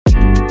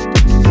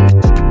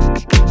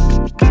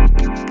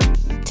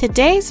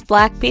Today's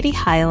Black Beauty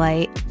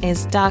highlight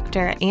is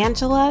Dr.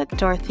 Angela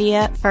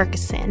Dorothea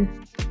Ferguson.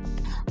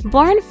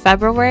 Born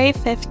February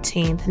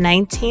 15,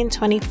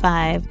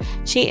 1925,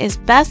 she is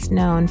best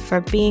known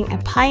for being a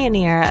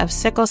pioneer of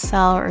sickle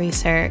cell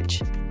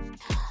research.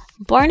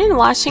 Born in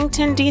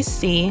Washington,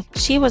 D.C.,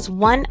 she was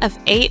one of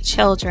 8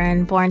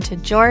 children born to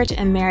George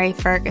and Mary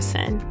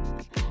Ferguson.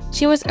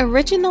 She was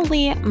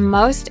originally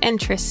most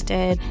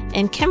interested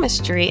in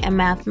chemistry and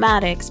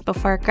mathematics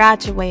before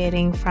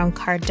graduating from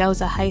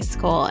Cardozo High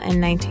School in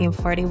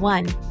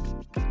 1941.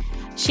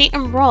 She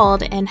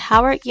enrolled in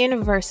Howard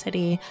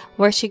University,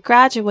 where she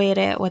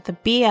graduated with a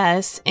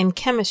BS in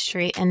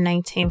chemistry in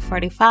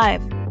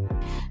 1945.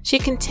 She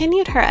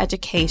continued her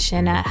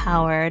education at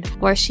Howard,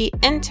 where she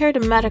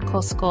entered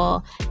medical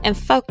school and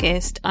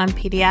focused on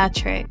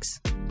pediatrics.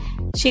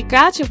 She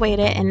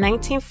graduated in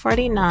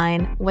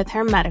 1949 with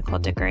her medical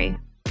degree.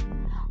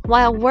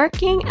 While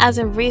working as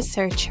a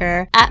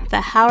researcher at the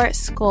Howard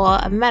School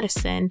of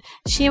Medicine,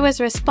 she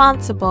was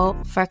responsible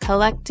for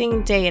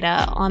collecting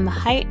data on the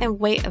height and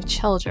weight of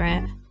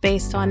children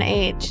based on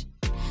age.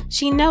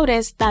 She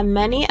noticed that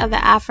many of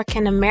the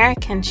African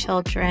American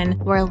children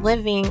were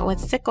living with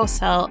sickle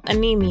cell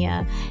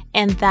anemia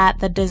and that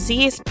the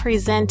disease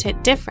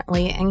presented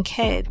differently in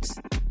kids.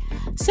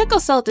 Sickle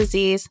cell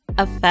disease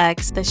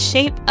affects the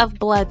shape of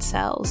blood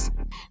cells.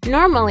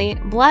 Normally,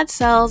 blood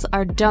cells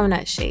are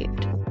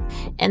donut-shaped.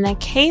 In the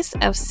case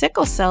of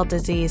sickle cell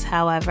disease,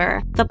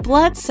 however, the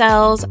blood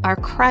cells are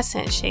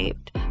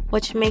crescent-shaped,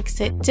 which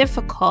makes it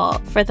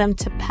difficult for them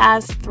to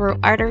pass through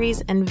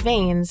arteries and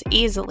veins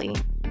easily.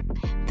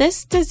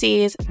 This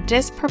disease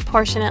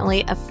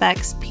disproportionately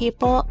affects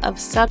people of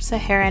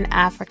sub-Saharan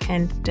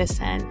African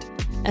descent,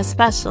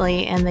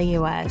 especially in the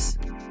U.S.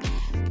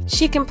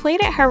 She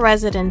completed her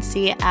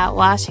residency at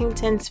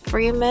Washington's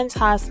Freeman's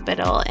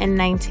Hospital in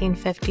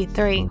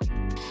 1953.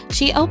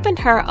 She opened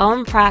her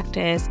own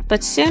practice,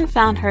 but soon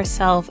found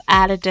herself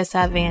at a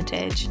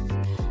disadvantage.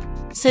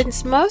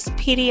 Since most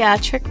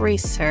pediatric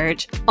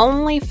research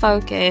only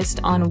focused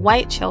on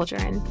white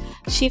children,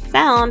 she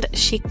found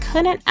she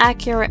couldn't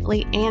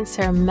accurately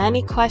answer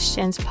many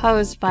questions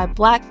posed by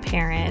Black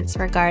parents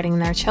regarding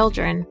their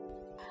children.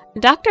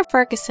 Dr.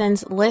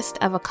 Ferguson's list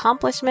of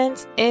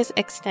accomplishments is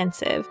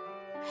extensive.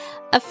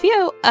 A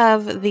few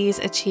of these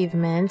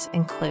achievements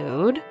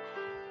include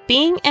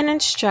being an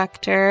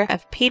instructor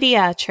of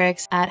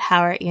pediatrics at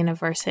Howard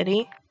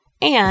University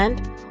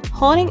and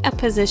holding a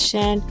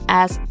position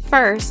as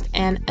first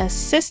and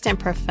assistant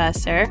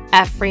professor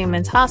at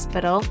Freeman's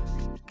Hospital,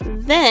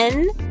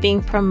 then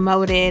being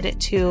promoted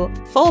to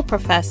full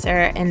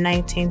professor in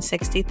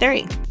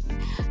 1963.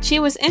 She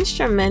was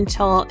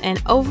instrumental in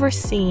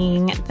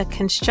overseeing the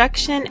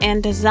construction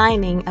and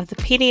designing of the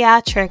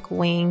pediatric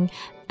wing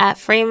at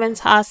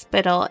Freeman's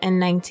Hospital in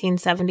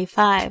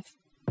 1975.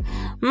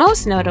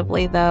 Most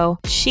notably, though,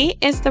 she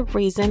is the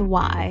reason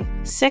why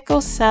sickle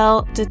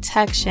cell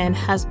detection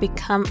has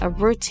become a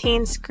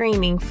routine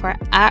screening for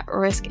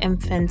at-risk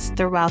infants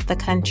throughout the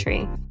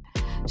country.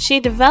 She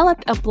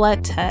developed a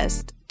blood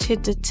test to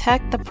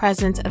detect the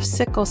presence of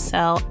sickle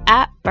cell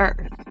at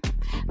birth.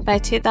 By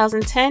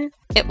 2010,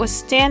 it was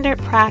standard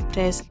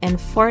practice in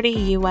 40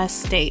 U.S.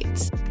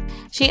 states.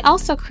 She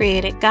also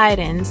created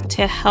guidance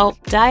to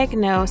help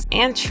diagnose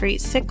and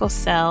treat sickle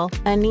cell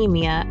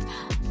anemia,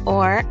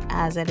 or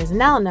as it is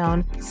now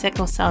known,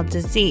 sickle cell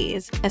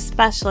disease,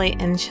 especially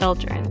in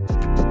children.